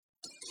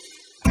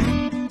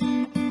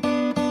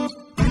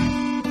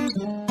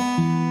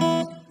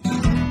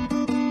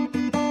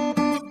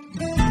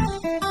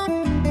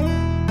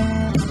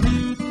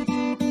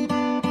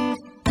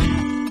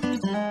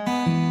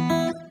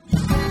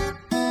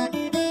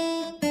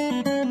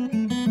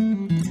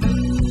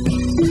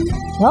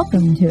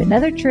Welcome to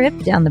another trip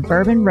down the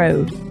Bourbon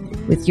Road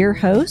with your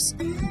hosts,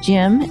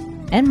 Jim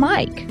and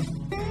Mike.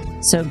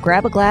 So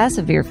grab a glass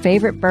of your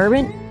favorite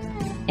bourbon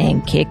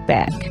and kick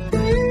back.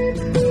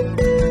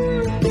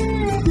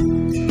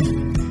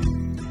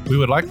 We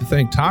would like to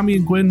thank Tommy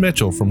and Gwen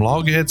Mitchell from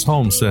Logheads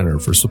Home Center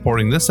for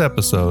supporting this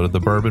episode of the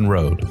Bourbon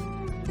Road.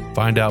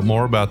 Find out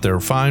more about their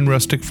fine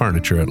rustic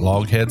furniture at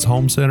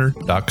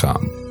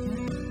logheadshomecenter.com.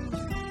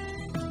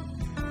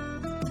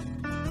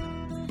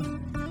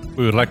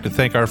 We would like to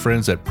thank our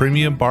friends at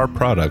Premium Bar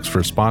Products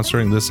for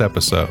sponsoring this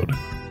episode.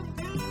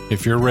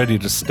 If you're ready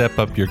to step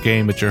up your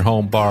game at your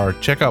home bar,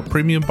 check out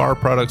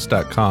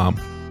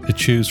premiumbarproducts.com to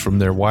choose from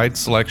their wide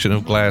selection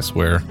of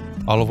glassware,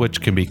 all of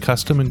which can be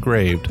custom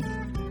engraved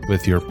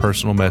with your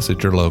personal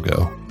message or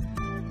logo.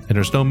 And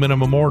there's no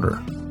minimum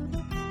order.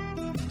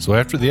 So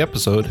after the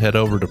episode, head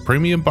over to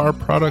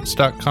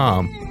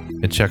premiumbarproducts.com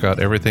and check out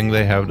everything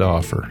they have to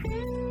offer.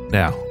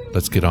 Now,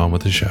 let's get on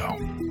with the show.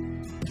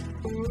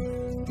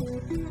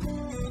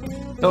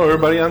 Hello,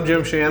 everybody. I'm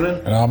Jim Shannon.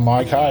 And I'm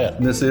Mike Hyatt.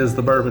 And this is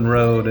the Bourbon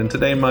Road. And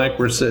today, Mike,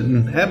 we're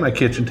sitting at my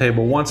kitchen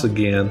table once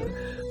again,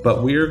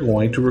 but we are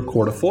going to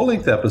record a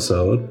full-length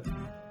episode.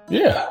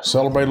 Yeah,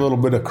 celebrate a little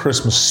bit of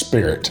Christmas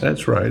spirit.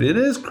 That's right. It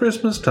is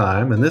Christmas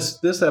time, and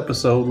this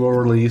episode will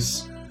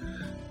release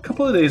a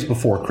couple of days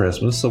before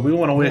Christmas. So we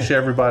want to wish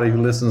everybody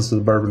who listens to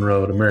the Bourbon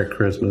Road a Merry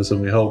Christmas, and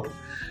we hope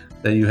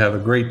that you have a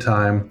great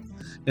time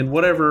in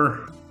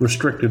whatever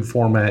restricted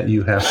format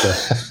you have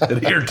to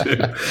adhere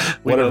to.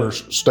 Whatever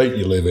state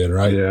you live in,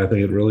 right? Yeah, I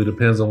think it really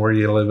depends on where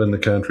you live in the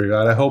country.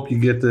 I hope you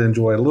get to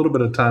enjoy a little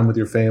bit of time with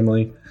your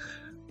family.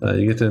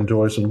 You get to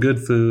enjoy some good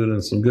food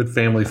and some good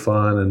family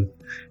fun,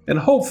 and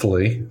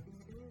hopefully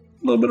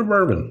a little bit of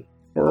bourbon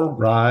or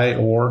rye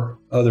or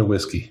other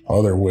whiskey.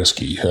 Other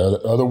whiskey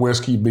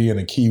being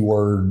a key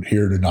word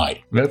here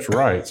tonight. That's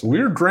right. So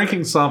we're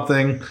drinking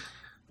something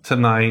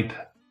tonight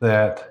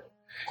that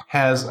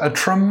has a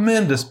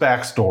tremendous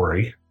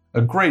backstory. A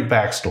great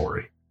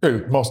backstory.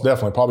 Dude, most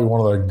definitely. Probably one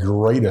of the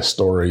greatest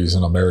stories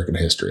in American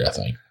history, I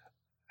think.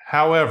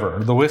 However,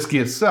 the whiskey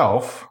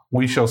itself,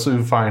 we shall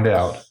soon find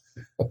out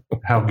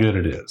how good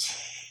it is.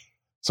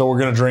 So we're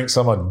going to drink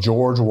some of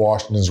George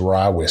Washington's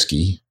rye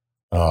whiskey.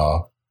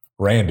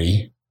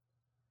 Randy.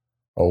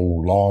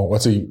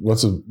 What's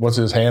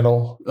his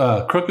handle?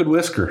 Crooked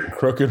Whisker.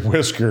 Crooked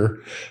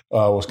Whisker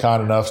was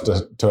kind enough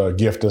to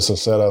gift us a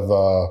set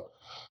of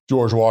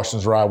George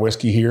Washington's rye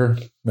whiskey here.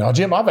 Now,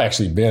 Jim, I've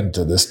actually been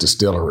to this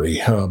distillery.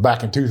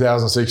 Back in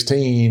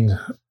 2016,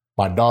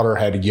 my daughter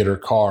had to get her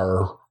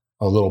car,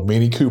 a little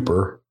Mini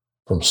Cooper,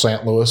 from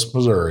St. Louis,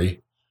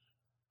 Missouri,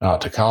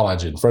 to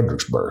college in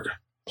Fredericksburg.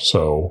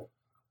 So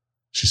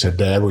she said,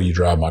 "Dad, will you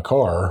drive my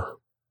car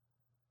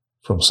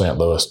from St.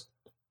 Louis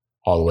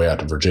all the way out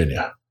to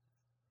Virginia?"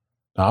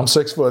 Now, I'm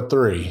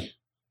 6'3",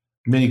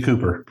 Mini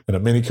Cooper, and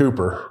a Mini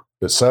Cooper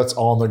that sits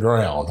on the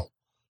ground.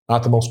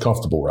 Not the most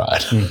comfortable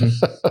ride.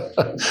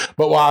 Mm-hmm.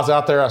 But while I was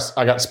out there,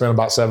 I got to spend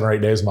about 7 or 8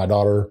 days with my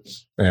daughter.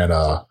 And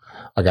I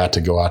got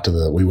to go out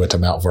we went to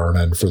Mount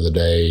Vernon for the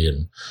day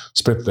and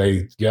spent the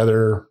day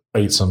together,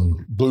 ate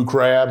some blue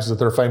crabs that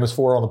they're famous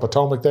for on the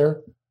Potomac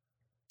there.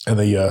 And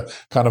the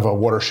kind of a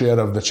watershed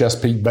of the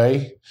Chesapeake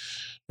Bay.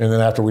 And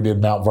then after we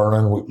did Mount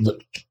Vernon, the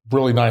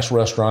really nice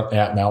restaurant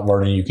at Mount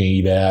Vernon you can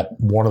eat at.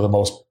 One of the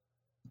most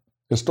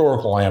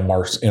historical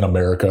landmarks in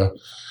America.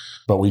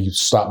 But we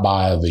stopped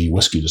by the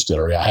whiskey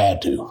distillery. I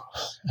had to.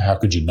 How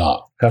could you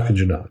not? How could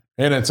you not?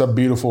 And it's a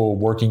beautiful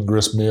working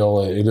grist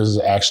mill. It is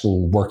an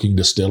actual working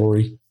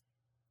distillery.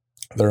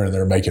 They're in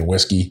there making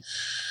whiskey.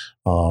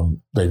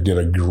 They did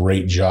a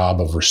great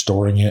job of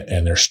restoring it,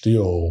 and they're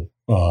still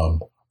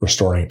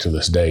restoring it to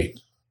this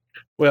date.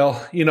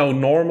 Well,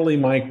 normally,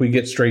 Mike, we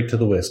get straight to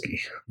the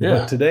whiskey. Yeah.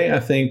 But today, I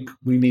think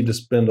we need to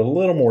spend a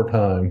little more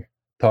time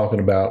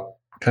talking about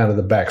kind of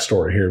the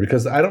backstory here,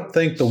 because I don't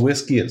think the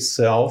whiskey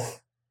itself,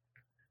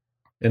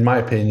 in my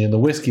opinion, the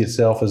whiskey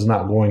itself is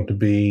not going to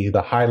be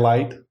the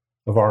highlight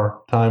of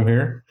our time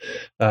here,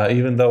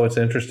 even though it's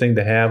interesting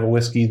to have a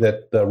whiskey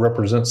that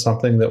represents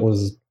something that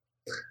was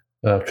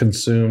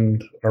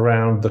consumed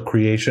around the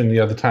creation,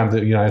 the time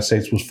the United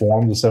States was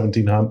formed, the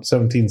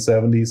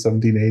 1770s,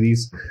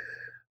 1780s.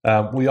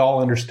 We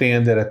all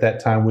understand that at that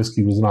time,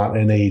 whiskey was not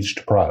an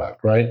aged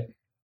product, right?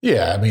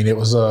 Yeah, I mean,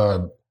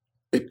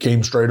 it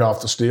came straight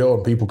off the still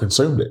and people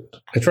consumed it.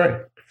 That's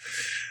right.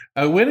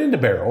 I went into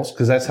barrels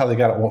because that's how they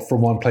got it from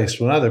one place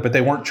to another, but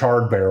they weren't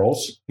charred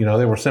barrels. They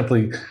were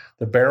the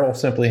barrel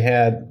simply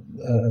had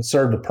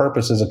served a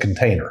purpose as a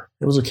container.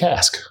 It was a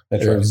cask.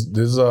 That's right.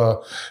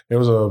 It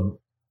was a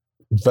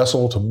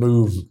vessel to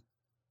move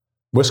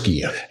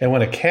whiskey in. And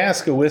when a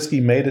cask of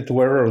whiskey made it to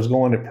wherever it was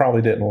going, it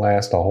probably didn't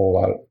last a whole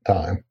lot of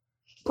time.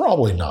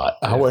 Probably not.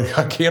 Yeah.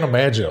 I can't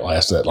imagine it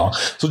lasts that long.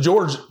 So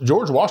George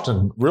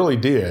Washington really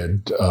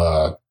did,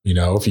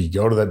 if you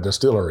go to that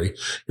distillery,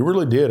 he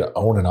really did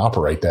own and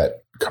operate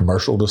that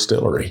commercial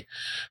distillery.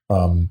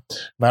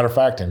 Matter of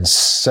fact, in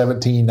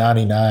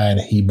 1799,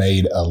 he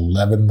made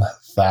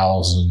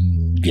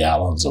 11,000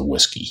 gallons of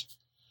whiskey.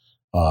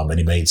 And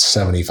he made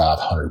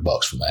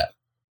 $7,500 from that.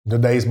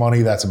 Today's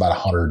money, that's about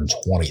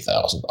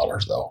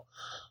 $120,000 though.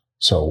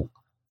 So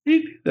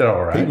he did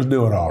all right. He was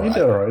doing all right. He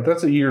did all right.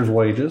 That's a year's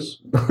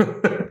wages.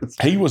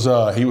 He was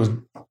a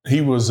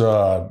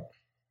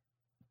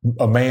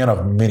man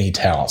of many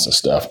talents and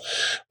stuff.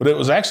 But it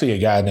was actually a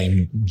guy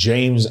named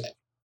James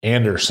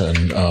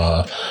Anderson,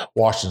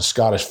 Washington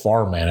Scottish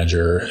farm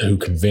manager, who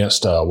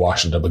convinced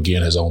Washington to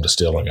begin his own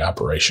distilling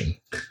operation.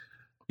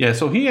 Yeah,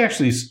 so he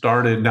actually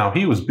started. Now,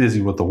 he was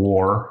busy with the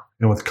war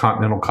and with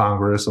Continental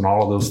Congress and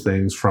all of those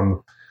things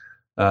from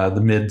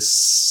the mid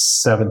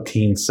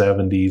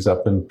 1770s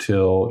up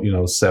until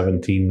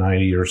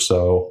 1790 or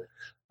so.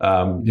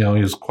 He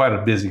was quite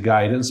a busy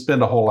guy. He didn't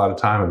spend a whole lot of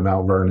time at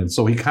Mount Vernon,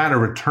 so he kind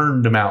of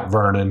returned to Mount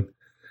Vernon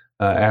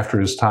after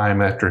his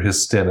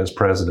stint as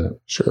president.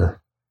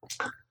 Sure.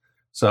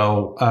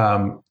 So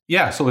so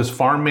his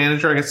farm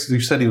manager, I guess you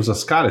said he was a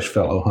Scottish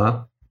fellow,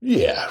 huh?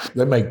 Yeah,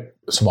 they make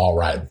small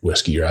rye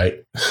whiskey,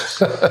 right?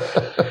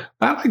 I'd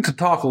like to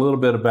talk a little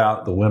bit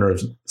about the winter of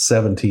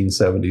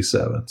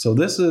 1777. So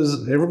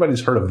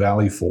everybody's heard of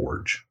Valley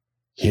Forge.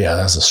 Yeah,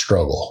 that's a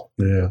struggle.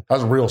 Yeah. That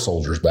was real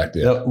soldiers back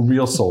then. Yeah,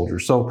 real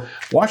soldiers. So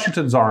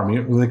Washington's army,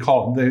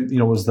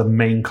 was the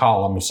main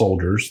column of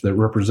soldiers that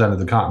represented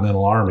the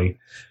Continental Army.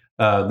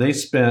 They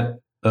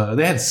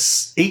had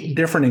 8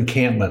 different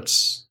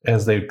encampments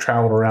as they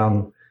traveled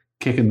around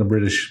kicking the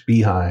British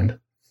behind.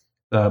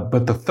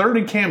 But the third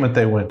encampment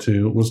they went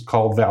to was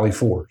called Valley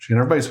Forge. And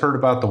everybody's heard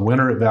about the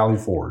winter at Valley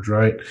Forge,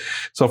 right?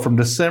 So from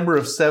December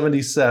of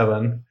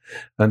 77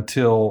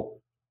 until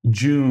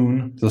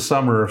June, the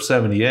summer of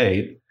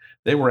 78,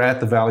 they were at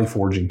the Valley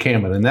Forge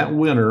encampment. And that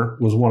winter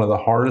was one of the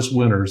hardest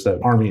winters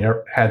that Army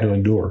had to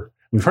endure.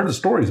 We've heard the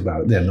stories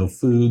about it. They had no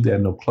food. They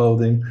had no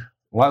clothing.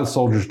 A lot of the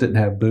soldiers didn't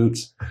have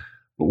boots.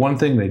 But one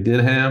thing they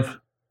did have,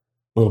 a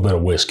little bit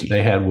of whiskey.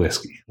 They had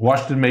whiskey.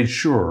 Washington made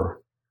sure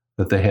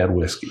that they had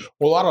whiskey.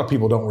 Well, a lot of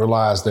people don't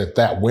realize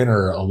that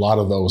winter, a lot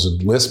of those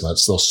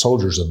enlistments, those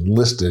soldiers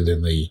enlisted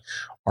in the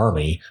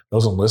Army,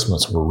 those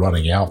enlistments were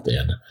running out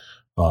then.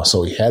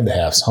 So he had to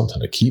have something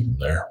to keep them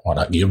there. Why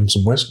not give them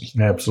some whiskey?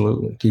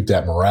 Absolutely. Keep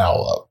that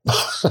morale up.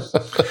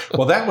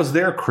 Well, that was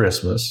their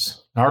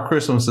Christmas. Our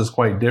Christmas is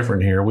quite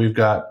different here. We've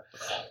got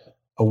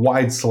a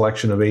wide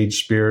selection of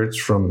aged spirits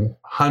from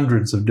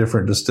hundreds of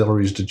different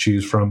distilleries to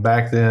choose from.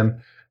 Back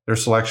then, their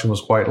selection was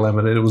quite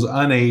limited. It was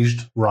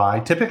unaged rye,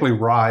 typically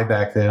rye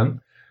back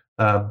then.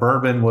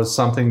 Bourbon was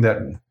something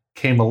that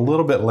came a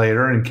little bit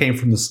later and came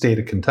from the state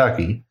of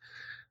Kentucky.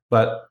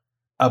 But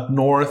up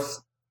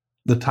north,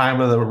 the time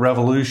of the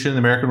Revolution, the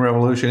American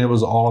Revolution, it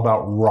was all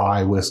about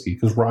rye whiskey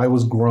because rye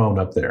was grown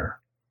up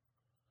there.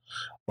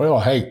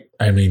 Well, hey,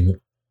 I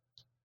mean,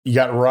 you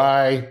got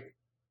rye,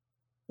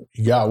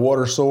 you got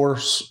water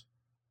source.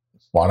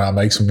 Why not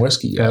make some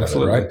whiskey out of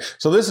it, right?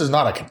 So this is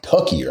not a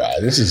Kentucky rye.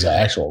 This is an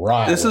actual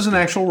rye. This is an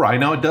actual rye.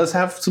 Now, it does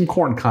have some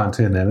corn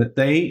content in it.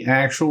 They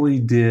actually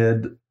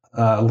did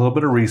a little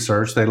bit of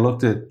research. They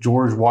looked at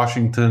George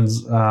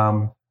Washington's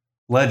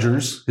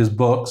ledgers, his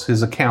books,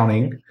 his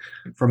accounting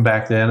from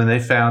back then, and they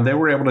found they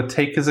were able to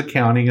take his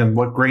accounting and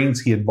what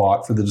grains he had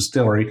bought for the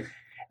distillery,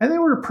 and they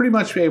were pretty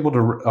much able to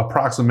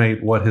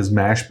approximate what his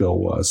mash bill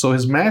was. So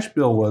his mash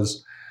bill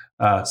was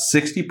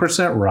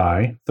 60%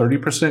 rye,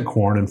 30%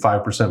 corn, and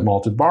 5%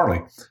 malted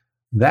barley.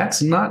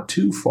 That's not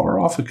too far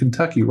off of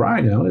Kentucky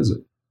rye now, is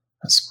it?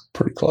 That's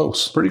pretty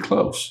close. Pretty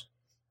close.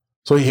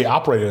 So he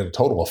operated a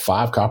total of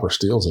 5 copper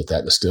stills at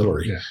that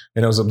distillery. Yeah.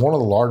 And it was one of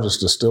the largest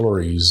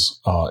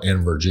distilleries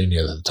in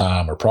Virginia at the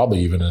time, or probably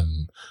even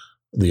in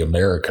the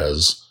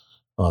Americas.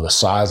 The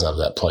size of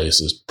that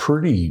place is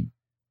pretty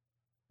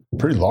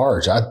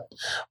large. I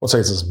would say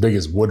it's as big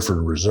as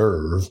Woodford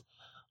Reserve.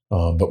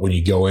 But when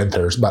you go in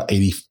there, it's about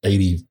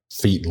 80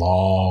 feet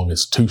long.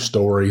 It's 2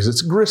 stories.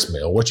 It's a grist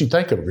mill. What you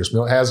think of a grist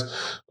mill, it has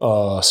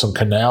some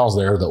canals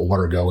there that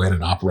water go in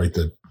and operate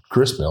the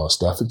grist mill and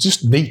stuff. It's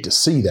just neat to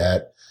see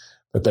that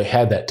they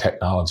had that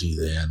technology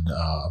then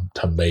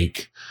to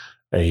make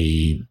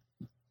it's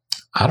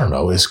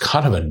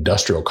kind of an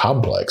industrial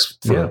complex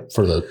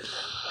for the.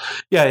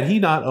 Yeah, and he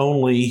not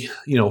only,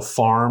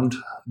 farmed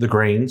the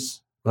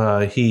grains,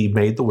 he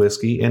made the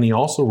whiskey, and he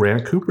also ran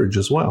a cooperage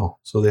as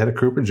well. So they had a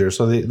cooperage there.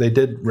 So they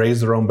did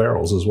raise their own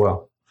barrels as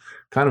well.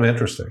 Kind of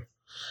interesting.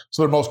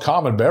 So the most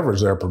common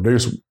beverage there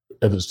produced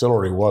at the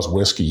distillery was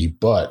whiskey,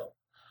 but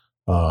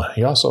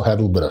he also had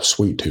a little bit of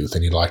sweet tooth,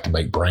 and he liked to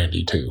make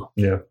brandy too.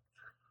 Yeah.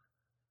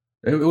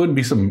 It wouldn't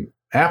be some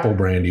apple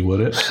brandy, would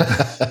it?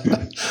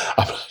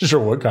 I'm not sure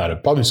what kind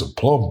of, probably some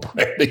plum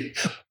brandy.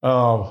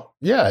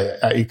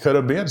 It could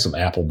have been some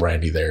apple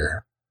brandy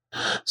there.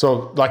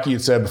 So like you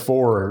had said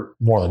before,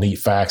 one of the neat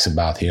facts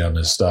about him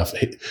and stuff,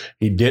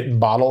 he didn't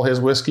bottle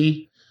his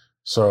whiskey.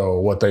 So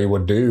what they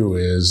would do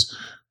is,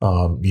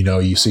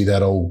 you see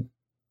that old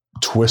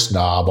twist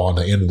knob on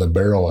the end of the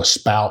barrel, a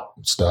spout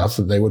and stuff.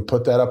 They would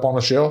put that up on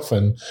a shelf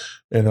and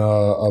in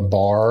a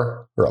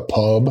bar or a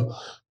pub.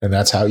 And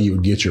that's how you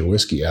would get your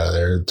whiskey out of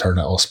there. Turn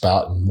that little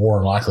spout, and more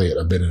than likely it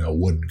would have been in a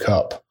wooden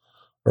cup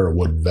or a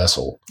wooden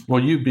vessel.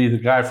 Well, you'd be the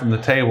guy from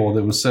the table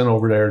that was sent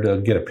over there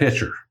to get a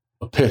pitcher.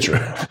 A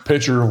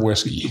pitcher of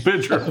whiskey.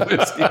 Pitcher of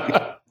whiskey.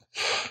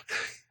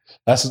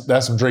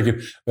 That's some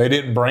drinking. They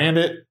didn't brand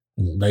it.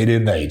 They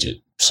didn't age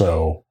it.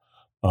 So,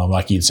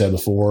 like you'd said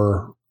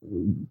before,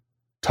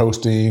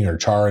 toasting or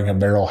charring a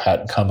barrel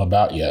hadn't come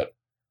about yet.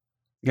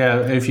 Yeah,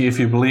 if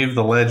you believe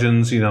the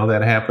legends,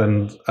 that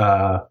happened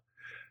a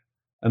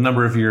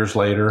number of years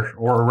later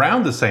or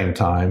around the same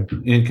time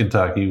in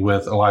Kentucky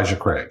with Elijah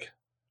Craig.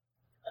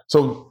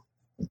 So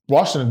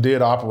Washington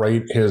did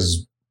operate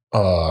his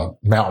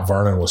Mount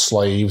Vernon with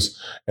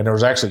slaves, and there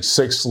was actually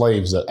 6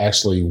 slaves that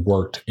actually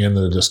worked in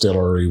the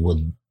distillery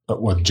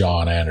with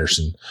John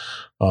Anderson.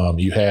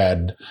 You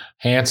had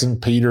Hanson,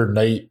 Peter,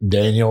 Nate,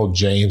 Daniel,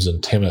 James,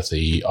 and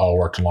Timothy all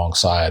worked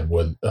alongside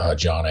with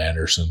John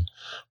Anderson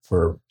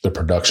for the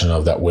production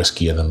of that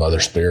whiskey and the other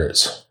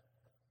spirits.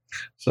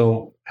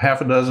 So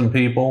 6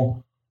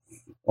 people,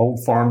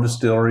 old farm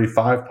distillery,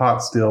 5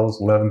 pot stills,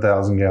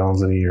 11,000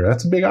 gallons in a year.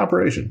 That's a big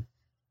operation.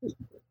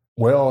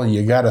 Well,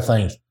 you got to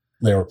think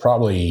they were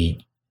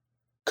probably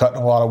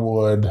cutting a lot of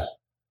wood.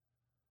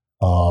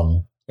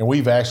 And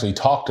we've actually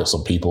talked to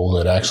some people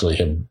that actually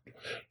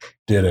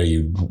did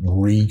a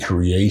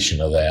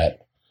recreation of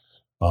that,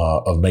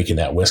 of making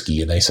that whiskey.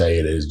 And they say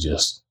it is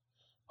just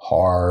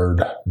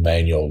hard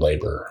manual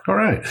labor. All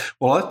right.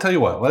 Well, I'll tell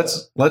you what,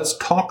 let's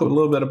talk a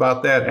little bit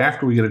about that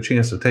after we get a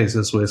chance to taste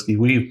this whiskey.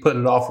 We've put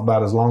it off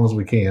about as long as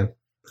we can.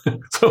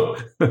 So,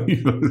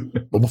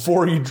 but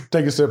before you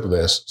take a sip of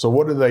this, so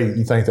what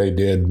you think they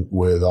did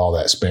with all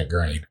that spent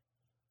grain?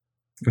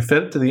 We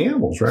fed it to the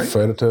animals, right?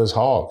 Fed it to his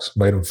hogs,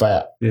 made them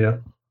fat. Yeah.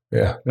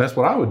 Yeah. That's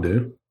what I would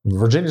do.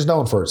 Virginia's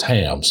known for its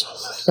hams.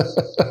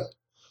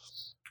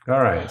 All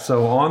right.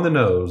 So on the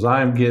nose,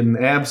 I'm getting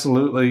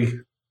absolutely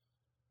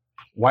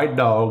White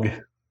Dog,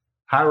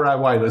 high rye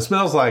white. It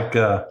smells like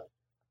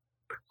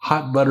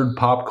hot buttered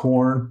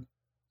popcorn.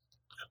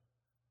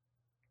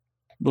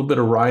 A little bit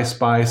of rye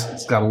spice.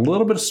 It's got a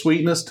little bit of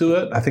sweetness to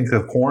it. I think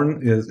the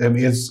corn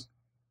its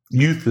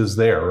youth is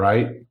there,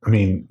 right? I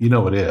mean,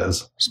 it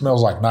is.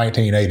 Smells like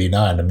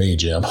 1989 to me,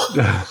 Jim.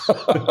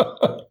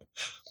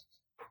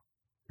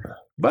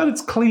 But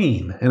it's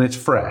clean and it's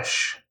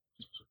fresh.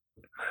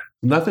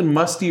 Nothing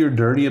musty or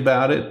dirty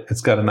about it.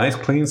 It's got a nice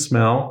clean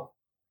smell.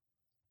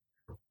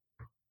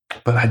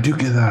 But I do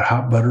get that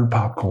hot buttered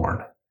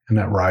popcorn and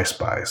that rye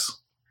spice.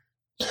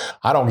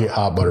 I don't get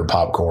hot buttered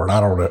popcorn. I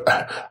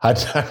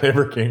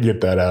never can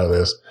get that out of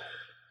this.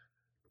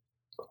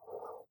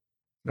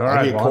 All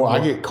right. I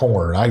get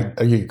corn. I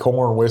get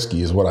corn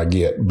whiskey is what I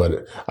get,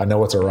 but I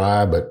know it's a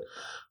rye, but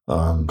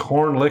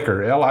corn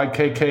liquor,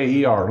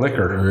 Likker,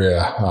 liquor.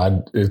 Yeah,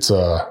 it's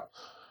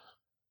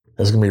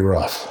gonna be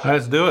rough.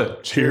 Let's do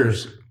it.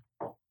 Cheers.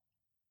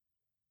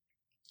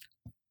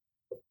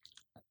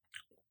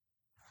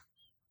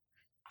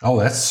 Oh,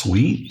 that's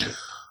sweet.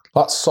 A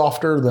lot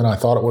softer than I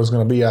thought it was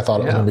going to be. I thought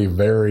it was going to be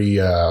very.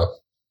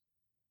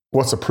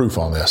 What's the proof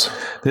on this?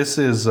 This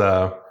is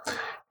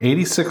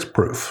 86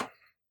 proof.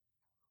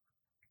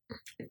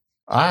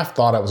 I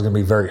thought it was going to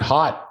be very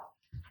hot.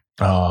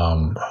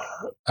 I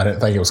didn't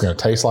think it was going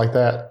to taste like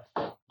that.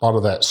 A lot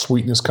of that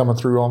sweetness coming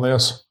through on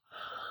this.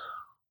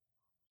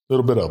 A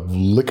little bit of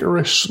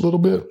licorice, a little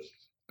bit.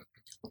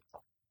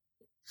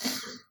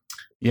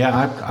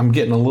 Yeah, I'm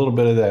getting a little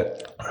bit of that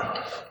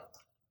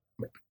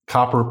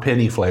copper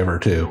penny flavor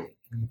too.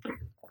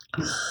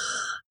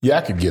 Yeah,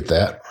 I could get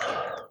that.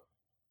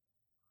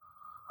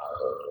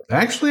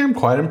 Actually, I'm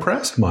quite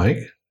impressed,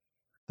 Mike.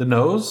 The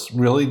nose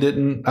really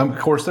didn't. Of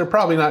course, they're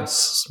probably not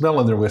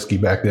smelling their whiskey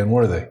back then,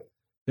 were they?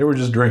 They were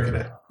just drinking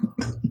it.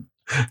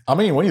 I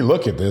mean, when you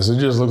look at this, it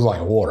just looks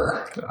like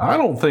water. I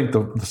don't think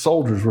the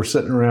soldiers were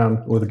sitting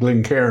around with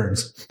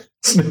Glencairns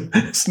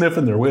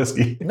sniffing their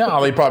whiskey.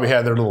 No, they probably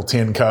had their little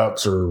tin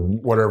cups or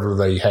whatever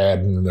they had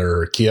in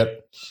their kit.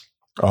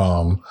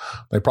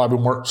 They probably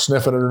weren't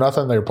sniffing it or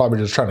nothing. They were probably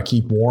just trying to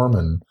keep warm.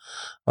 And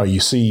you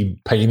see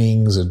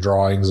paintings and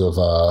drawings of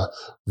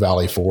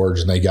Valley Forge,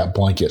 and they got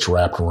blankets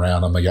wrapped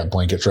around them. They got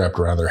blankets wrapped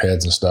around their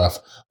heads and stuff.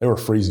 They were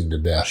freezing to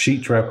death.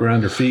 Sheets wrapped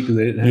around their feet because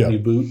they didn't have any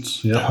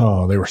boots.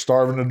 Yeah, they were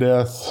starving to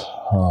death.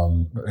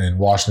 And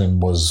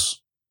Washington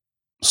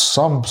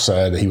some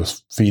said he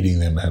was feeding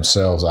them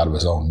himself out of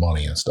his own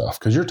money and stuff.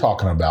 Because you're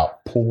talking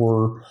about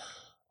poor,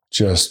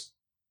 just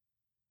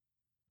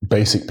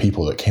basic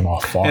people that came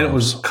off farms. And it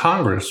was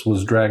Congress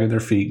was dragging their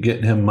feet,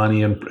 getting him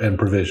money and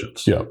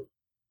provisions. Yeah.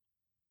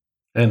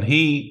 And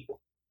he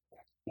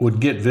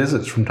would get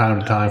visits from time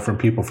to time from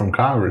people from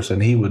Congress,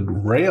 and he would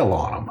rail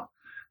on them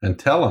and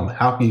tell them,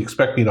 how can you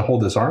expect me to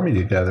hold this army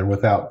together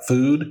without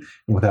food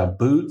and without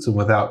boots and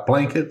without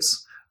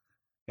blankets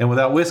and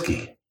without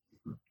whiskey?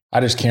 I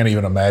just can't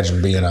even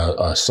imagine being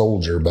a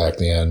soldier back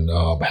then,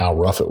 how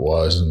rough it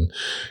was. And,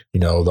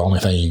 the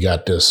only thing you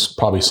got is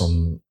probably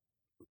some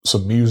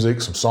music,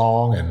 some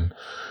song, and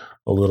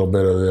a little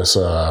bit of this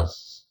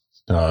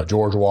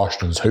George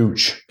Washington's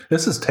hooch.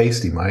 This is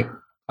tasty, Mike.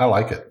 I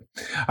like it.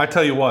 I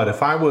tell you what, if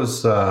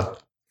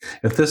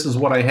this is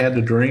what I had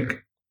to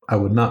drink, I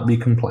would not be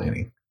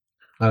complaining.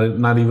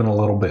 Not even a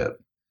little bit.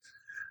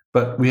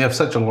 But we have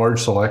such a large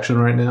selection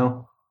right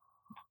now.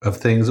 of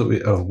things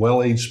of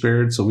well-aged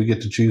spirits that we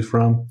get to choose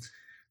from.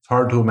 It's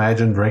hard to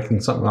imagine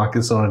drinking something like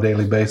this on a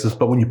daily basis.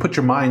 But when you put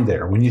your mind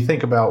there, when you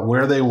think about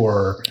where they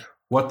were,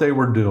 what they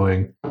were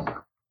doing,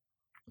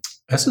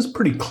 this is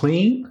pretty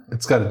clean.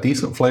 It's got a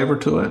decent flavor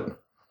to it.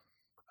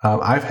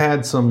 I've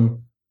had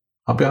some,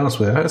 I'll be honest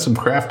with you, I had some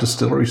craft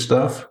distillery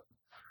stuff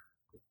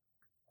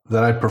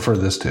that I prefer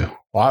this to.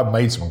 Well, I've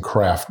made some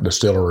craft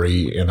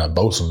distillery in a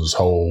bosun's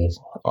hole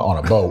on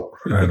a boat.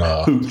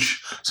 And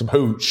some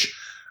hooch.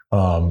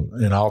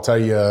 And I'll tell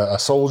you, a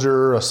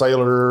soldier, a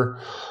sailor,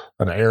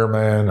 an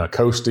airman, a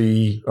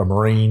coastie, a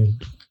Marine,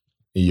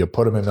 you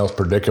put them in those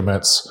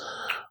predicaments,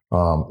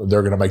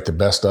 they're going to make the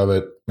best of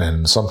it.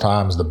 And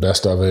sometimes the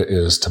best of it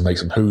is to make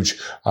some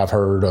hooch. I've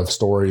heard of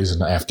stories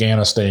in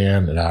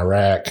Afghanistan and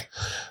Iraq.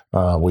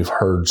 We've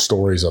heard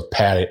stories of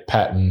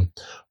Patton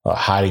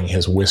hiding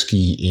his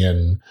whiskey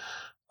in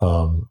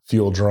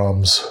fuel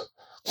drums.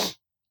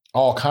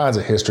 All kinds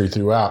of history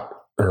throughout,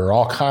 or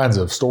all kinds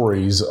of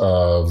stories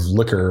of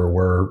liquor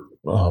where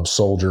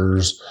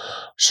soldiers,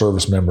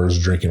 service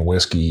members drinking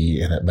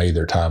whiskey, and it made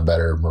their time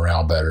better,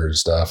 morale better and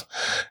stuff.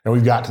 And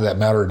we've got to that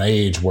modern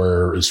age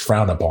where it's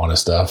frowned upon and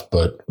stuff.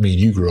 But I mean,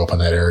 you grew up in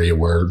that area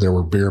where there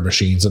were beer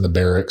machines in the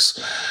barracks.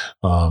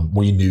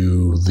 We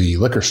knew the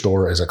liquor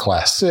store as a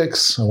class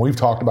 6. And we've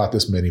talked about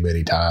this many,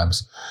 many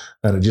times.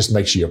 And it just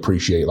makes you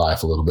appreciate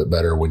life a little bit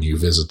better when you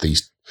visit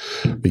these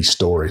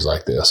stories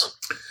like this.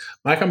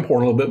 Mike, I'm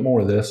pouring a little bit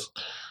more of this.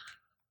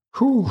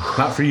 Whew.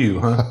 Not for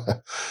you, huh?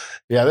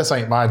 Yeah, this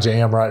ain't my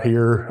jam right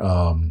here.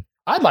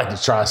 I'd like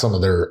to try some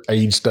of their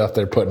aged stuff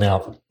they're putting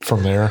out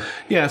from there.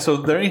 Yeah, so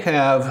there you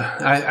have,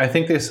 I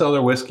think they sell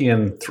their whiskey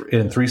in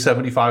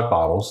 375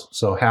 bottles,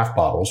 so half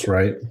bottles,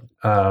 right?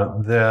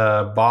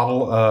 The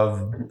bottle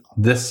of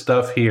this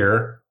stuff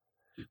here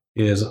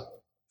is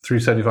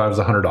 375 is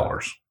 $100.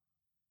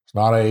 It's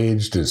not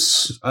aged.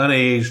 It's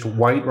unaged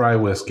white rye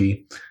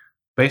whiskey.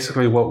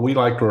 Basically what we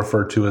like to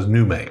refer to as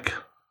new make.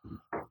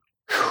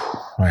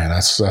 Man,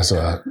 that's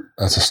a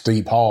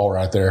steep haul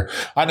right there.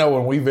 I know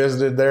when we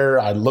visited there,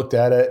 I looked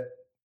at it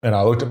and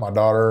I looked at my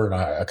daughter, and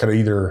I could have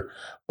either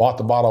bought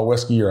the bottle of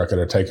whiskey or I could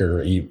have taken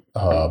her to eat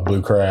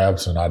blue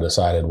crabs. And I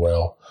decided,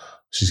 well,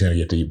 she's going to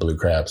get to eat blue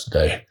crabs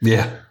today.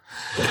 Yeah.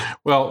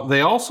 Well,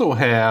 they also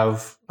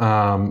have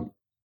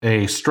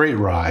a straight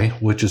rye,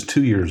 which is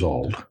 2 years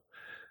old,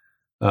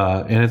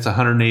 and it's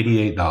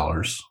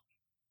 $188.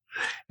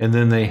 And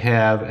then they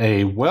have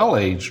a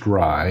well-aged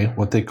rye,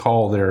 what they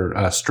call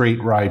their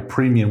straight rye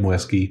premium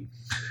whiskey,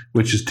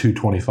 which is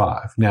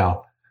 $225.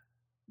 Now,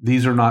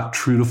 these are not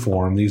true to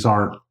form. These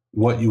aren't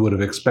what you would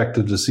have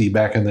expected to see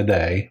back in the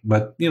day.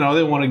 But, you know,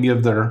 they want to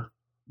give their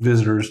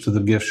visitors to the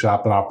gift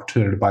shop an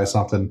opportunity to buy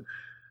something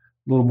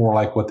a little more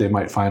like what they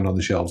might find on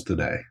the shelves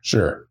today.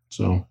 Sure.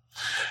 So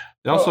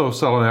they also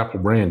sell an apple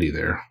brandy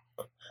there.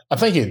 I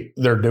think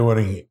they're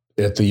doing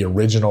it the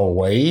original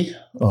way.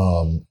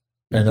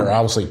 And they're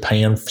obviously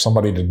paying for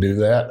somebody to do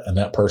that, and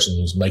that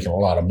person is making a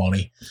lot of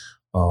money.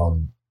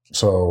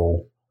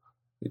 So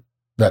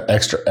that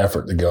extra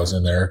effort that goes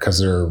in there, because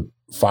they're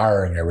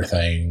firing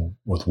everything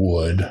with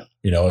wood.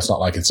 You know, it's not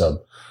like it's a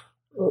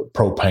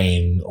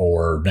propane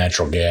or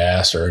natural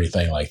gas or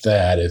anything like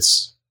that.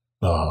 It's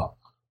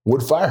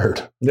wood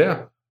fired.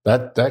 Yeah.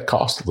 That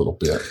costs a little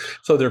bit.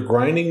 So they're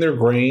grinding their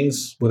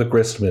grains with a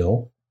grist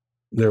mill.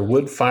 They're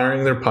wood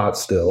firing their pot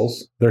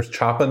stills. They're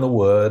chopping the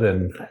wood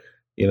and,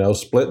 you know,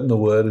 splitting the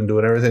wood and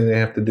doing everything they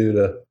have to do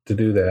to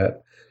do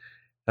that.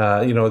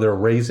 You know, they're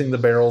raising the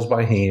barrels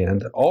by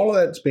hand. All of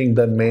that's being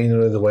done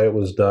manually the way it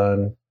was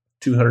done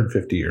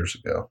 250 years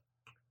ago.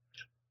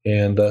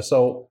 And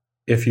so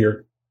if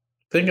you're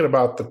thinking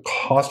about the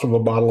cost of a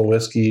bottle of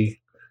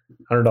whiskey,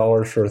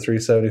 $100 for a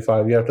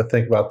 $375, you have to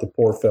think about the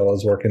poor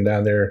fellows working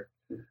down there,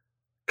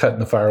 cutting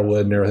the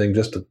firewood and everything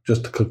just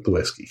to cook the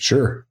whiskey.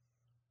 Sure.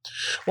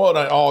 Well,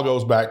 it all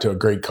goes back to a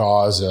great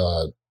cause.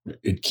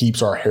 It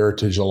keeps our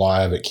heritage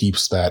alive. It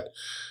keeps that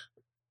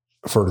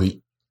for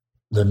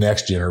the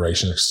next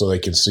generation, so they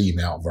can see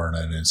Mount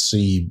Vernon and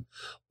see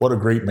what a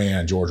great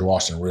man George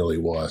Washington really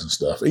was and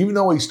stuff. Even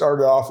though he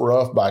started off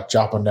rough by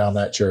chopping down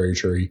that cherry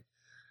tree,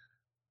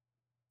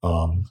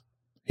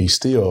 he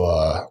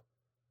still,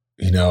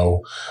 you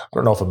know, I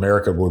don't know if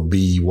America would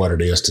be what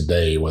it is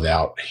today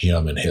without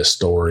him and his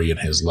story and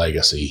his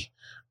legacy.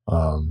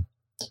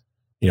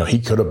 You know, he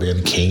could have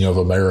been king of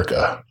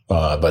America,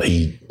 but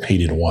he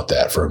didn't want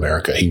that for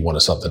America. He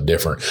wanted something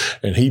different,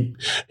 and he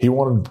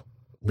wanted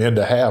men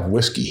to have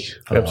whiskey.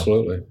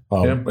 Absolutely.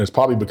 Yeah. It's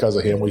probably because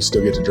of him we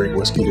still get to drink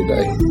whiskey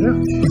today.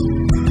 Yeah.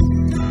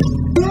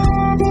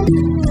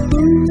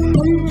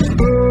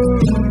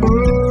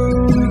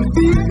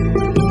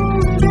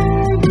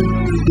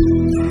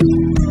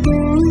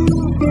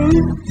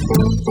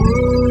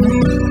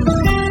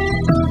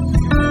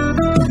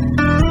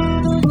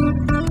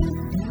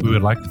 We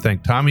would like to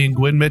thank Tommy and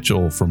Gwen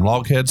Mitchell from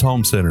Logheads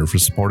Home Center for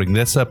supporting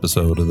this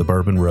episode of The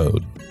Bourbon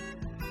Road.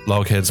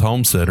 Logheads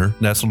Home Center,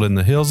 nestled in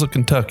the hills of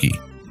Kentucky,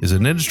 is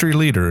an industry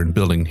leader in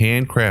building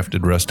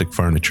handcrafted rustic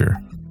furniture.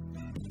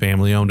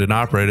 Family owned and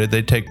operated,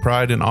 they take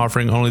pride in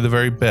offering only the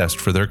very best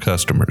for their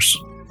customers.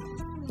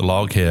 The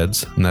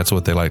Logheads, and that's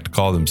what they like to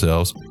call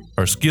themselves,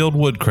 are skilled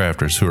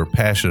woodcrafters who are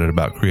passionate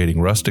about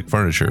creating rustic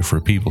furniture for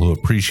people who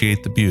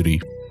appreciate the beauty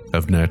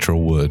of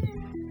natural wood.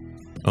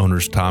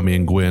 Owners Tommy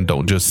and Gwen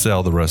don't just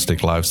sell the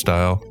rustic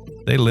lifestyle,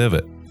 they live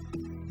it.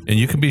 And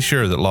you can be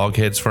sure that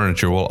Logheads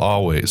furniture will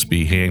always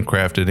be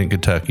handcrafted in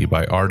Kentucky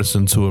by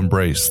artisans who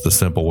embrace the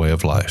simple way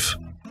of life.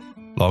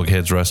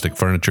 Logheads rustic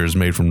furniture is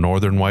made from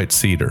northern white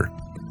cedar,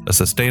 a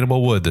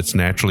sustainable wood that's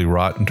naturally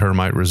rot and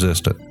termite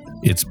resistant.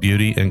 Its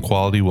beauty and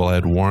quality will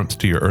add warmth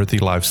to your earthy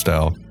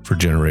lifestyle for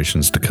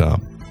generations to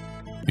come.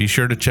 Be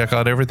sure to check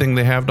out everything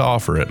they have to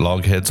offer at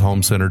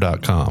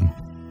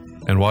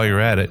logheadshomecenter.com. And while you're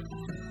at it,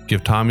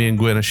 give Tommy and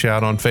Gwen a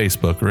shout on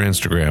Facebook or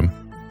Instagram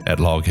at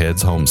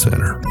Logheads Home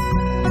Center.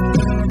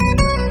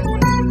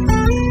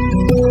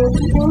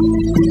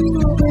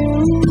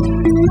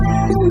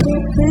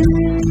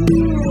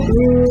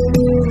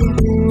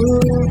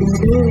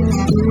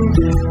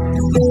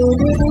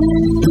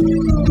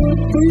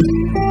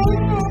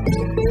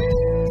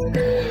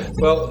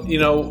 Well,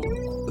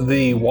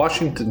 the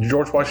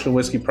George Washington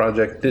Whiskey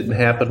Project didn't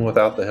happen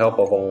without the help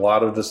of a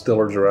lot of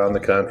distillers around the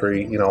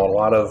country. A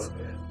lot of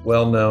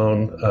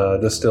well-known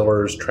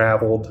distillers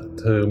traveled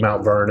to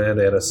Mount Vernon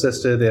and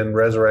assisted in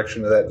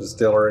resurrection of that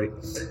distillery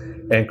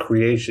and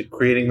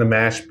creating the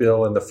mash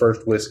bill and the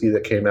first whiskey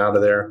that came out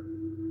of there.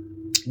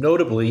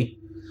 Notably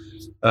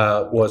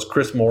was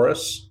Chris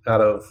Morris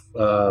out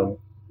of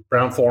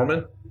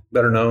Brown-Forman,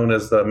 better known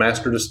as the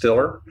master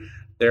distiller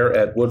there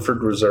at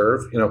Woodford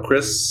Reserve.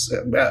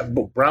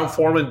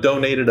 Brown-Forman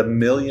donated $1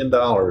 million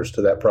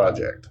to that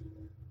project.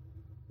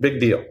 Big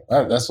deal.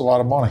 That's a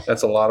lot of money.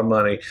 That's a lot of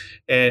money.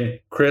 And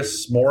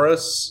Chris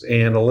Morris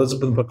and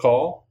Elizabeth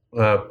McCall,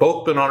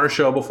 both been on our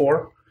show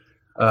before.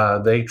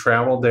 They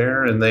traveled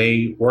there and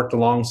they worked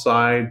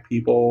alongside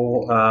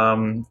people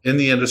in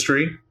the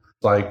industry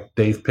like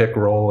Dave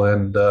Pickerel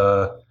and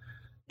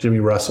Jimmy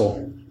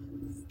Russell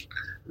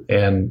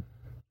and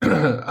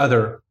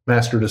other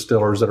master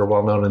distillers that are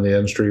well known in the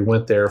industry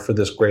went there for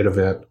this great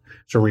event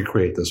to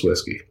recreate this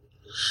whiskey.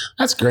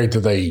 That's great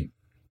that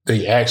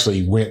they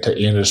actually went to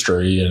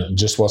industry and it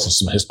just wasn't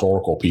some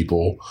historical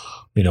people,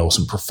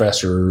 some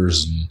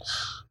professors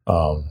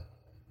and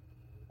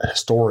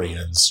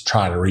historians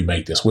trying to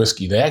remake this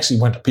whiskey. They actually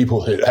went to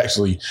people that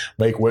actually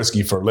make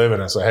whiskey for a living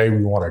and say, hey,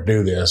 we want to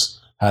do this.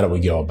 How do we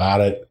go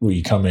about it? Will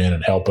you come in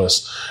and help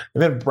us?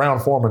 And then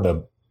Brown-Forman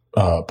to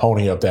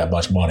pony up that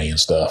much money and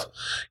stuff.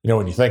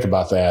 When you think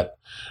about that,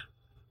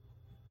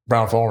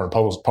 Brown-Forman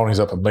ponies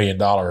up $1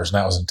 million, and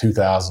that was in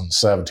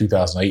 2007,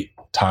 2008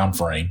 time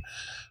frame.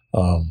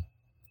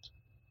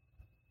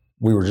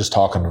 We were just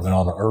talking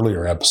on an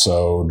earlier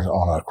episode,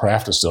 on a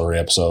craft distillery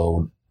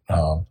episode,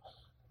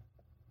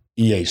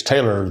 E.H.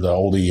 Taylor, the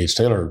old E.H.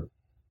 Taylor,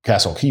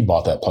 Castle Key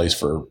bought that place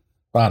for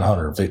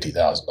 $950,000.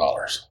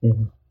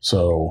 Mm-hmm.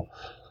 So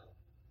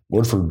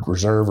Woodford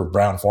Reserve or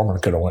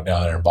Brown-Forman could have went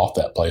down there and bought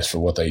that place for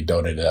what they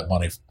donated that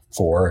money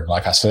for. And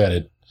like I said,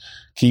 it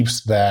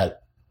keeps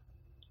that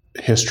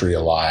history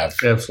alive.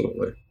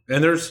 Absolutely.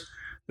 And there's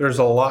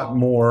a lot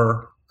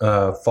more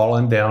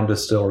fallen down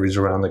distilleries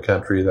around the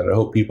country that I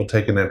hope people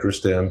take an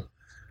interest in.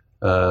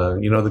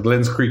 The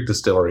Glens Creek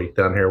Distillery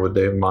down here with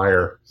Dave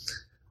Meyer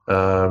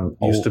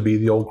used to be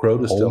the Old Crow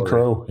Distillery. Old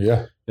Crow,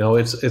 yeah.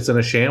 It's in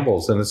a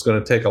shambles, and it's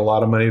going to take a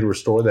lot of money to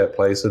restore that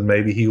place, and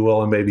maybe he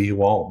will and maybe he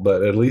won't,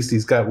 but at least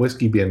he's got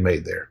whiskey being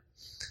made there.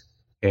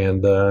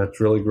 And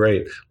it's really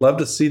great. Love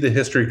to see the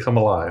history come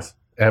alive.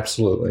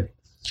 Absolutely.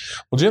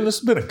 Well, Jim, this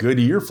has been a good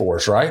year for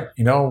us, right?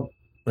 I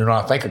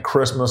think of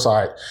Christmas,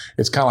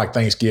 it's kind of like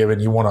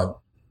Thanksgiving. I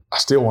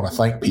still want to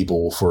thank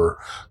people for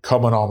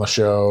coming on the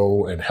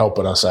show and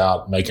helping us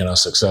out, making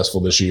us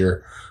successful this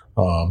year.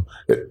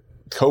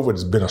 COVID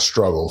has been a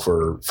struggle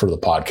for the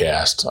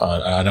podcast.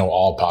 I know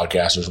all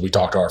podcasters. We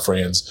talk to our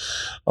friends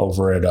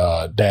over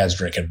at Dad's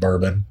Drinking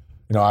Bourbon.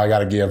 I got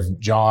to give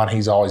John,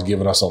 he's always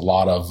given us a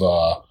lot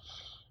of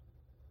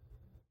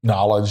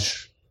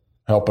knowledge,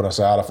 helping us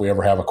out if we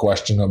ever have a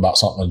question about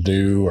something to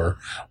do or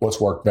what's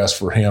worked best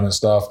for him and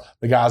stuff.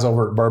 The guys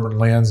over at Bourbon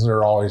Lens,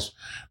 they're always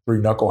three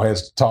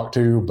knuckleheads to talk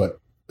to, but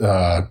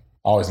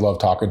always love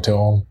talking to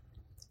them.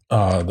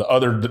 The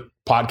other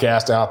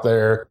podcast out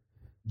there,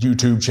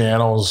 YouTube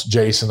channels,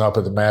 Jason up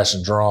at the Mash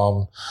and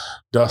Drum,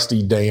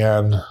 Dusty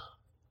Dan.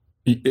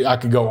 I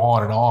could go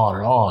on and on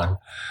and on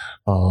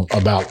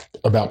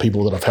about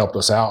people that have helped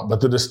us out.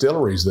 But the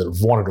distilleries that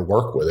have wanted to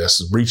work with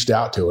us reached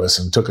out to us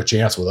and took a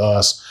chance with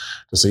us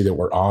to see that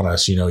we're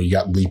honest. You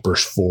got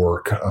Leaper's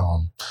Fork,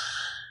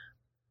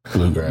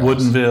 Bluegrass.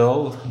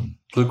 Woodinville,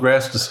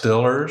 Bluegrass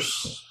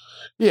Distillers.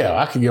 Yeah,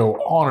 I could go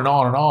on and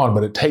on and on,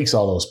 but it takes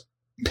all those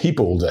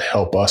people to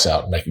help us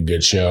out and make a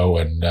good show.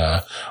 And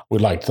we'd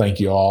like to thank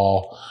you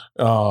all.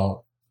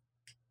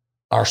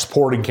 Our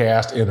supporting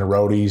cast in the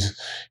roadies,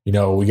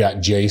 we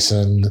got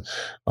Jason.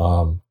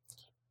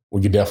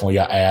 We could definitely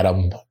got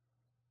Adam.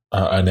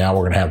 And now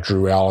we're going to have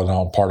Drew Allen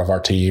on part of our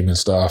team and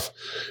stuff.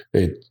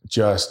 It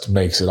just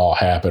makes it all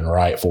happen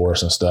right for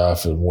us and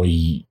stuff. And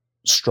we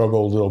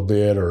struggle a little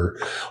bit, or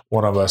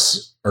one of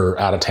us are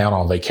out of town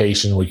on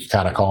vacation, we can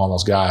kind of call on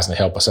those guys and they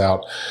help us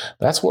out.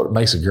 That's what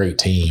makes a great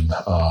team.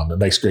 It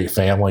makes a great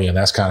family, and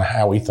that's kind of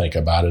how we think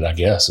about it, I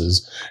guess,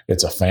 is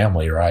it's a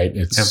family, right?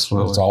 It's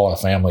all a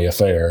family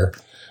affair.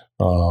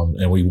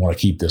 And we want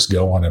to keep this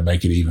going and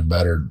make it even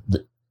better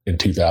in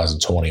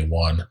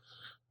 2021.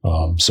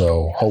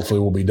 So hopefully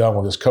we'll be done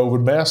with this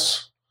COVID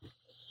mess.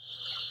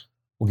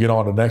 We'll get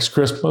on to next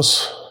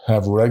Christmas,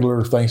 have a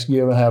regular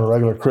Thanksgiving, have a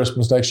regular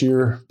Christmas next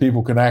year.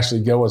 People can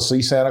actually go and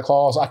see Santa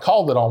Claus. I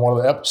called it on one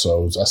of the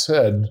episodes. I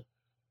said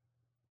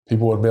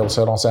people wouldn't be able to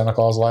sit on Santa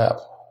Claus' lap.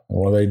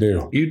 What do they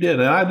do? You did,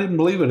 and I didn't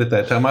believe it at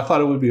that time. I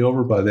thought it would be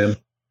over by then.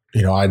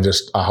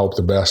 I hope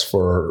the best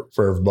for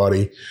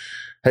everybody.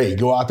 Hey,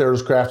 go out there to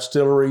those craft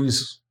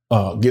distilleries,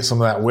 get some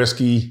of that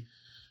whiskey.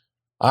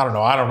 I don't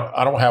know.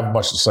 I don't have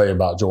much to say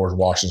about George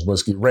Washington's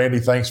whiskey. Randy,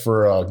 thanks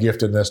for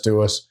gifting this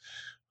to us.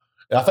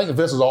 I think if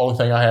this is the only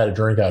thing I had to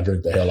drink, I'd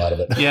drink the hell out of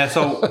it. Yeah,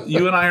 so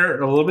you and I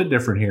are a little bit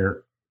different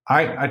here.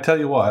 I tell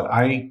you what,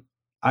 I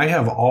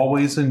have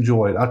always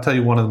enjoyed, I'll tell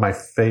you one of my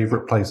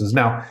favorite places.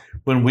 Now,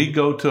 when we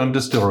go to on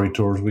distillery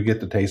tours, we get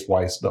to taste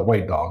White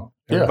Dog.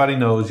 Everybody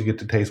knows you get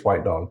to taste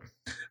White Dog.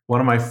 One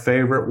of my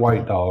favorite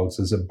White Dogs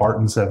is at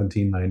Barton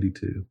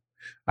 1792.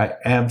 I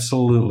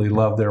absolutely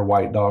love their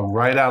White Dog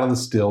right out of the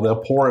still.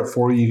 They'll pour it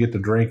for you. You get to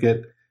drink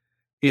it.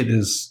 It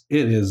is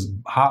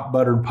hot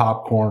buttered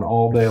popcorn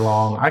all day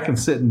long. I can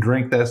sit and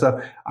drink that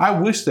stuff. I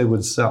wish they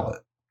would sell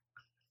it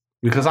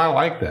because I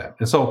like that.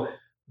 And so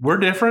we're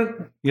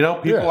different.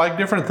 People like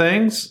different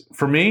things.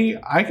 For me,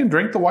 I can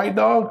drink the White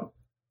Dog.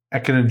 I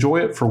can enjoy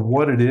it for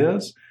what it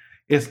is.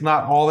 It's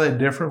not all that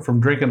different from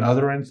drinking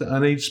other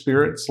unaged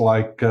spirits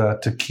like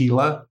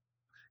tequila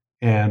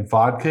and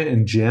vodka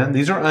and gin.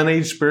 These are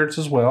unaged spirits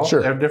as well.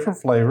 Sure. They have different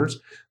flavors.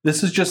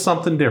 This is just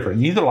something different.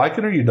 You either like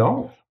it or you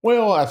don't.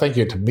 Well, I think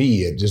to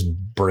me, it just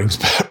brings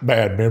back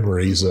bad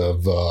memories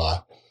of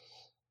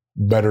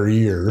better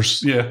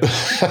years. Yeah.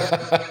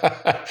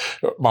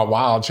 My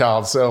wild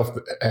child self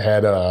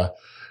had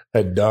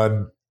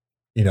done,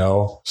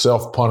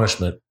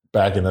 self-punishment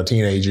back in the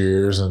teenage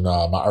years and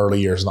my early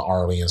years in the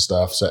Army and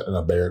stuff, sitting in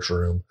a barracks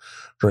room,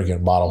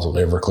 drinking bottles of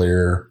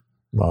Everclear,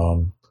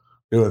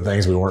 doing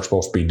things we weren't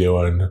supposed to be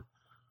doing.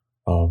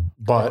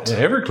 But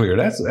Everclear,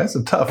 that's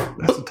a tough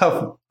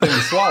thing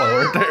to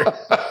swallow right there.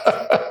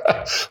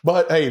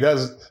 But hey,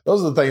 those are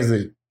the things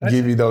that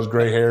give you those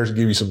gray hairs and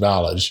give you some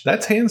knowledge.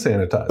 That's hand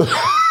sanitizer.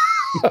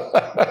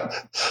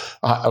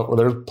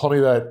 There's plenty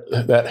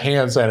of that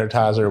hand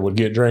sanitizer would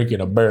get drank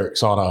in a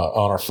barracks on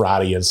a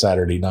Friday and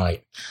Saturday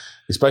night,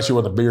 especially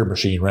when the beer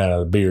machine ran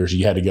out of beers.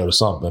 You had to go to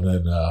something,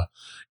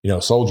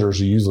 and soldiers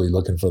are usually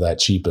looking for that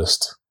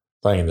cheapest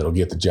thing that'll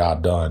get the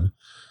job done.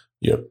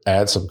 You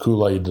add some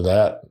Kool-Aid to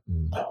that,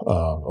 and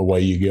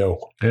away you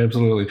go.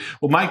 Absolutely.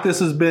 Well, Mike, this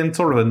has been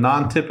sort of a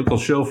non-typical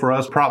show for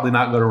us. Probably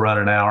not going to run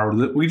an hour.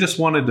 We just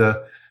wanted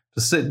to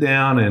sit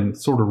down and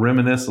sort of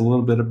reminisce a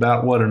little bit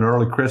about what an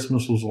early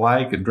Christmas was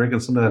like and drinking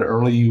some of that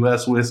early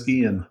U.S.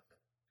 whiskey. And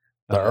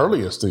the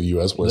earliest of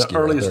U.S. whiskey. The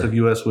earliest of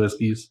U.S.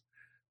 whiskeys.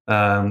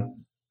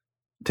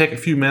 Take a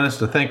few minutes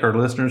to thank our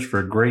listeners for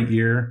a great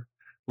year.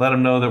 Let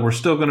them know that we're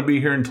still going to be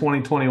here in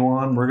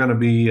 2021. We're going to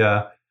be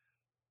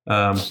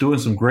doing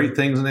some great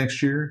things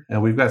next year,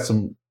 and we've got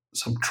some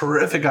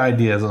terrific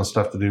ideas on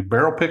stuff to do.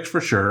 Barrel picks for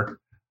sure.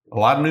 A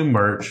lot of new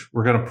merch.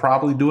 We're going to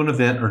probably do an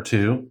event or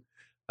two.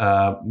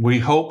 We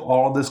hope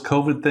all of this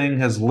COVID thing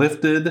has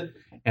lifted,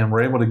 and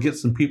we're able to get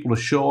some people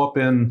to show up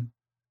in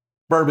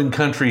bourbon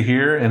country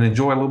here and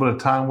enjoy a little bit of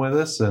time with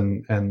us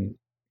and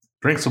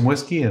drink some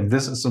whiskey and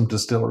visit some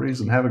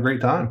distilleries and have a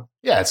great time.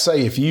 Yeah, I'd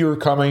say if you're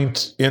coming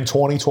in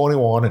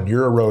 2021 and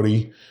you're a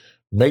roadie,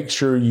 make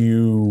sure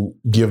you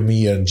give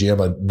me and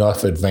Jim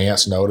enough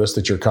advance notice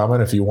that you're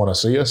coming if you want to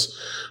see us.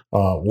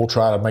 We'll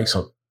try to make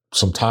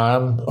some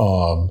time,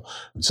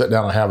 sit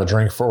down and have a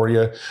drink for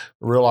you.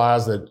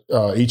 Realize that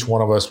each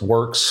one of us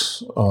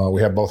works.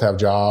 We both have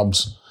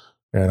jobs,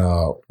 and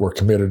we're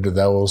committed to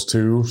those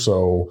too.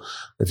 So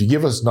if you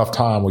give us enough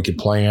time, we can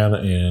plan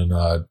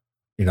and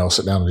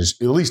sit down and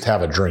just at least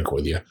have a drink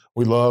with you.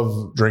 We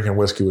love drinking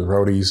whiskey with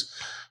roadies.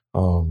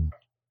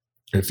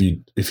 If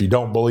you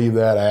don't believe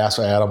that, ask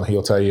Adam.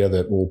 He'll tell you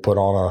that we'll put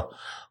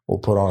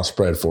on a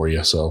spread for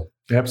you. So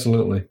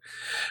absolutely.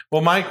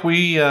 Well, Mike,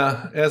 we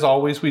as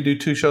always we do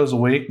 2 shows a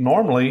week.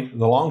 Normally,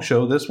 the long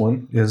show, this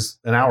one is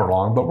an hour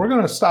long, but we're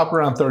going to stop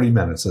around 30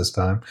 minutes this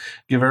time.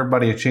 Give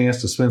everybody a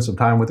chance to spend some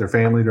time with their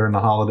family during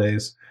the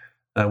holidays.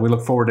 We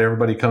look forward to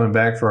everybody coming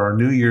back for our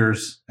New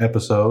Year's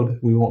episode.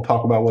 We won't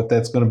talk about what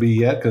that's going to be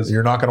yet because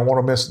you're not going to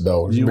want to miss it,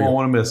 though. You won't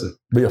want to miss it.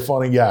 Be a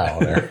funny guy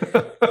on there.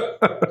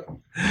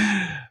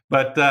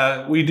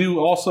 But we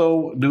do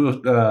also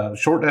do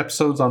short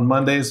episodes on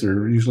Mondays.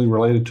 They're usually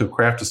related to a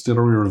craft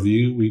distillery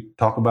review. We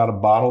talk about a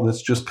bottle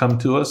that's just come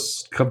to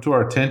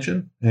our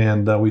attention,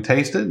 and we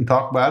taste it and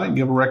talk about it and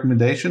give a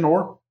recommendation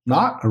or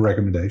not a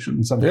recommendation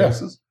in some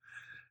cases.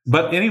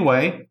 But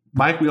anyway,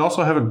 Mike, we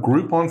also have a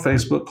group on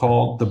Facebook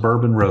called the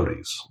Bourbon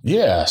Roadies.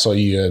 Yeah, so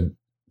to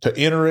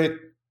enter it,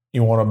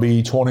 you want to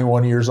be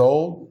 21 years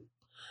old.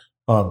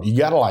 You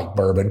got to like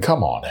bourbon.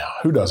 Come on now.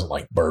 Who doesn't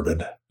like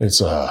bourbon?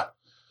 It's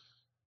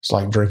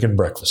like drinking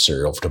breakfast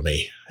cereal to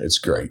me. It's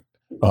great.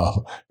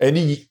 And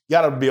you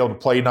got to be able to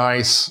play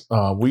nice.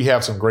 We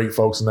have some great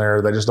folks in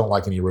there. They just don't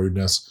like any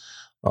rudeness.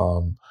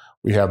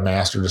 We have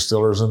master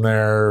distillers in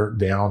there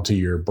down to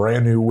your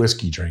brand new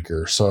whiskey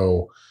drinker.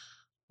 So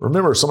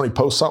remember, if somebody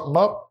posts something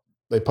up,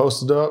 they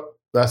post it up.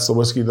 That's the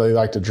whiskey they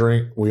like to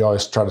drink. We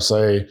always try to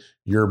say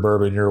your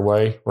bourbon, your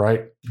way,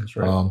 right? That's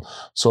right.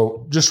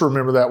 So just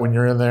remember that when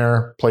you're in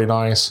there, play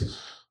nice.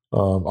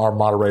 Our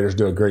moderators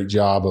do a great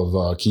job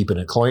of keeping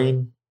it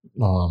clean.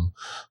 So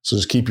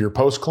just keep your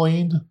post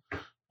clean.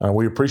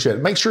 We appreciate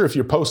it. Make sure if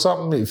you post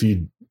something,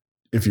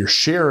 if you're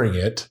sharing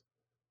it,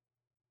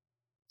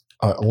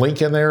 a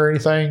link in there or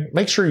anything,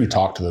 make sure you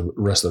talk to the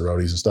rest of the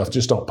roadies and stuff.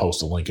 Just don't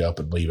post a link up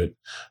and leave it.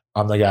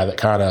 I'm the guy that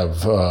kind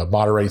of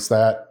moderates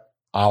that.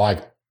 I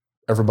like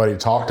everybody to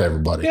talk to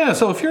everybody. Yeah,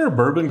 so if you're a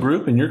bourbon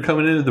group and you're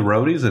coming into the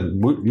roadies,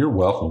 and you're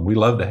welcome. We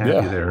love to have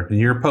you there. And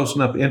you're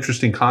posting up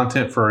interesting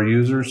content for our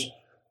users,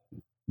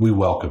 we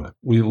welcome it.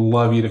 We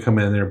love you to come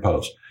in there and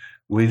post.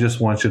 We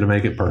just want you to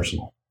make it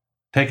personal.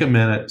 Take a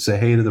minute, say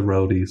hey to the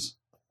roadies,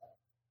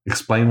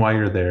 explain why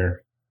you're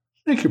there,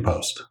 make your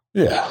post.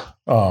 Yeah.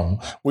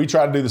 We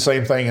try to do the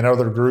same thing in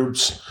other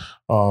groups.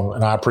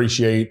 And I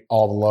appreciate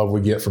all the love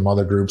we get from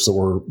other groups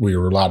that we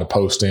were allowed to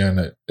post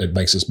in. It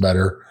makes us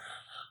better.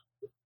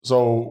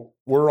 So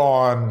we're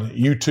on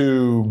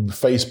YouTube,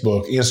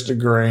 Facebook,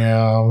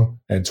 Instagram,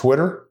 and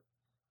Twitter.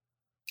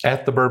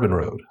 At the Bourbon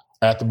Road.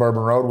 At the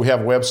Bourbon Road. We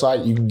have a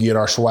website. You can get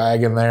our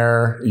swag in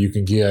there. You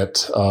can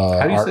get...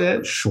 how do you say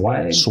it?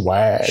 Swag?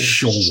 Swag.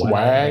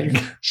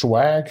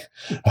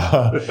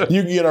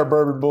 You can get our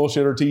Bourbon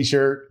Bullshitter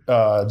t-shirt,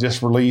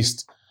 just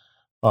released,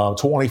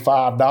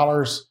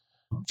 $25.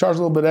 Charge a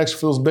little bit extra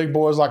for those big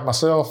boys like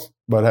myself,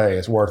 but hey,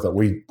 it's worth it.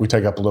 We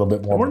take up a little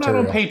bit more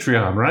material. We're not on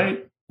Patreon,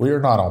 right? We are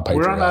not on Patreon.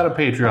 We're not on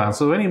Patreon.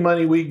 So any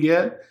money we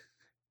get,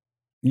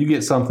 you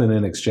get something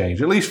in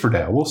exchange, at least for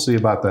now. We'll see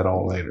about that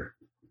all later.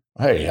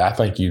 Hey, I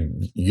think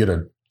you get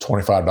a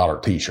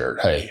 $25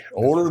 t-shirt. Hey,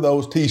 order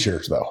those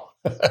t-shirts though.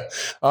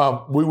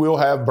 We will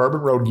have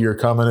Bourbon Road gear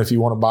coming if you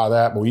want to buy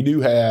that, but we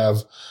do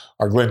have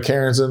our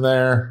Glencairns in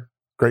there.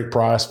 Great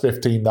price,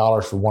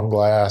 $15 for one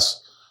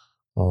glass.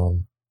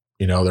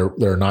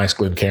 They're a nice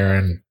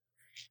Glencairn,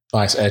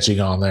 nice etching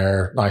on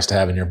there, nice to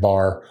have in your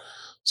bar.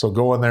 So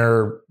go in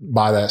there,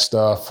 buy that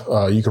stuff.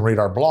 You can read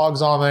our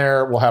blogs on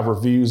there. We'll have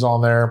reviews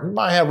on there. We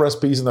might have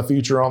recipes in the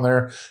future on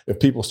there if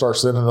people start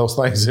sending those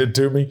things in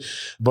to me.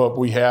 But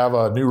we have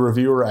a new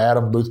reviewer,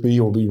 Adam Boothby,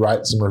 will be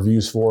writing some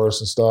reviews for us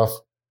and stuff.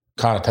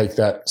 Kind of take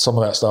some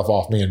of that stuff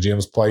off me and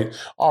Jim's plate.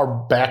 Our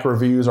back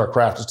reviews, our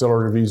craft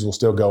distillery reviews will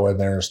still go in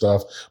there and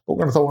stuff. But we're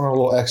going to throw in a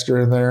little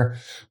extra in there.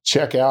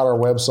 Check out our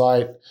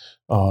website.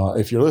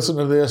 If you're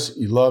listening to this,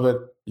 you love it,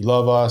 you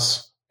love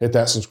us, hit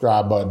that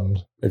subscribe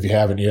button if you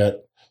haven't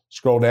yet.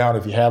 Scroll down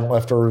if you haven't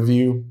left a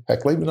review.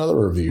 Heck, leave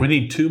another review. We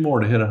need 2 more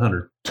to hit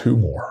 100. 2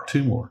 more.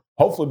 2 more.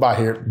 Hopefully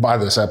by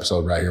this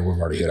episode right here, we've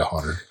already hit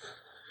 100.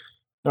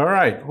 All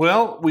right.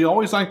 Well, we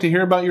always like to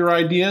hear about your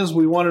ideas.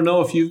 We want to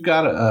know if you've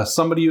got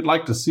somebody you'd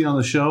like to see on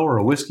the show or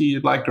a whiskey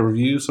you'd like to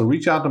review. So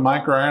reach out to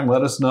Mike or I and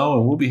let us know,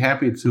 and we'll be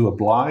happy to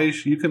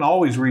oblige. You can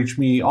always reach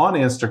me on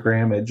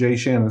Instagram at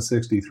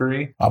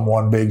jshannon63. I'm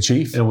One Big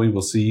Chief. And we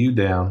will see you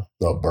down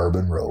the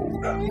Bourbon Road.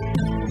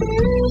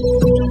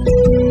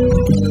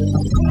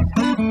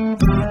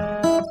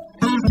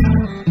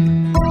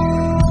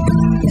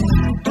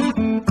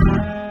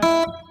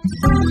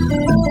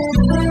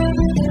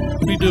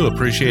 We do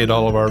appreciate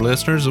all of our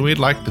listeners, and we'd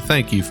like to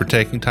thank you for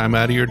taking time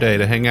out of your day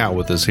to hang out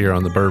with us here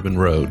on the Bourbon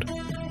Road.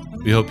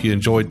 We hope you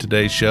enjoyed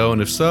today's show,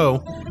 and if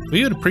so,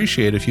 we would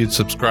appreciate if you'd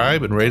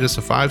subscribe and rate us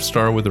a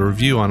 5-star with a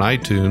review on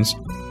iTunes.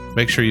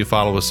 Make sure you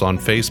follow us on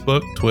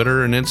Facebook,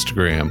 Twitter, and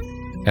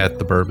Instagram at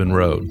the Bourbon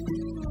Road.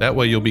 That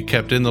way you'll be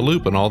kept in the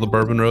loop on all the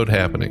Bourbon Road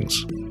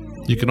happenings.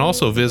 You can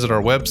also visit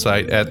our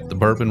website at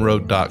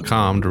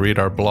thebourbonroad.com to read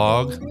our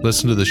blog,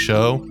 listen to the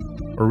show,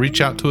 or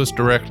reach out to us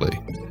directly.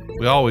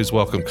 We always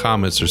welcome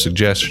comments or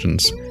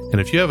suggestions, and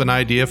if you have an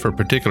idea for a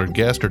particular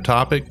guest or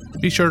topic,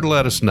 be sure to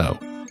let us know.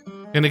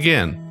 And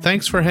again,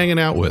 thanks for hanging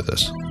out with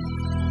us.